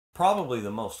Probably the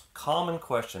most common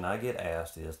question I get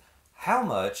asked is, how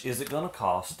much is it going to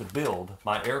cost to build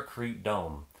my AirCrete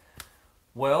dome?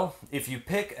 Well, if you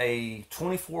pick a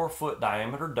 24-foot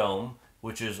diameter dome,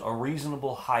 which is a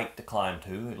reasonable height to climb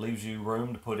to, it leaves you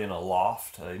room to put in a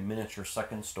loft, a miniature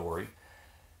second story,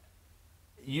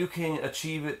 you can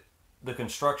achieve the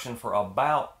construction for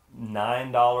about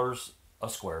 $9 a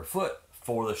square foot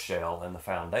for the shell and the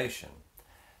foundation.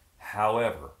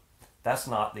 However, that's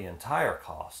not the entire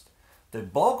cost. The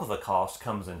bulk of the cost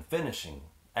comes in finishing,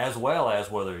 as well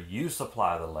as whether you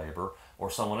supply the labor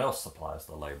or someone else supplies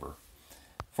the labor.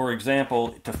 For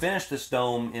example, to finish this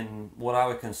dome in what I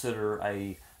would consider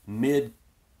a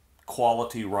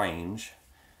mid-quality range,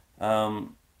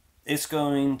 it's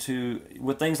going to,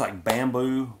 with things like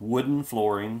bamboo, wooden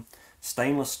flooring,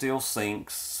 stainless steel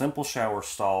sinks, simple shower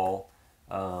stall,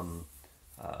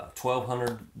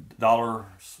 $1,200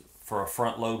 for a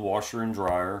front load washer and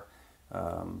dryer,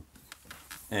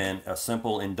 and a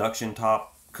simple induction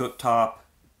top, cooktop,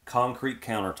 concrete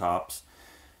countertops.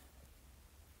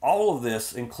 All of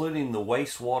this, including the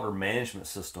wastewater management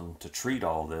system to treat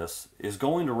all this, is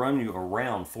going to run you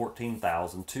around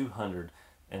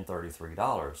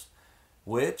 $14,233,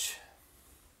 which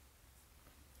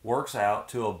works out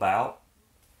to about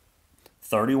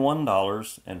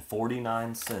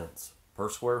 $31.49 per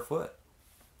square foot.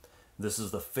 This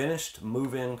is the finished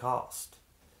move-in cost,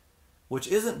 which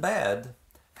isn't bad.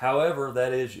 However,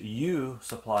 that is you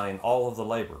supplying all of the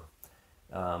labor.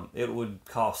 It would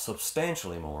cost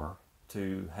substantially more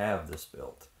to have this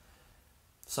built.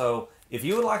 So if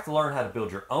you would like to learn how to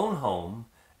build your own home,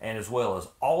 and as well as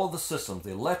all of the systems,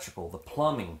 the electrical, the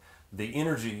plumbing, the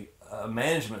energy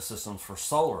management systems for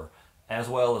solar, as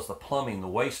well as the plumbing, the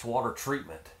wastewater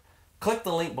treatment, click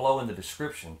the link below in the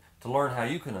description to learn how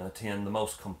you can attend the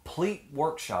most complete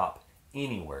workshop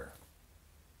anywhere.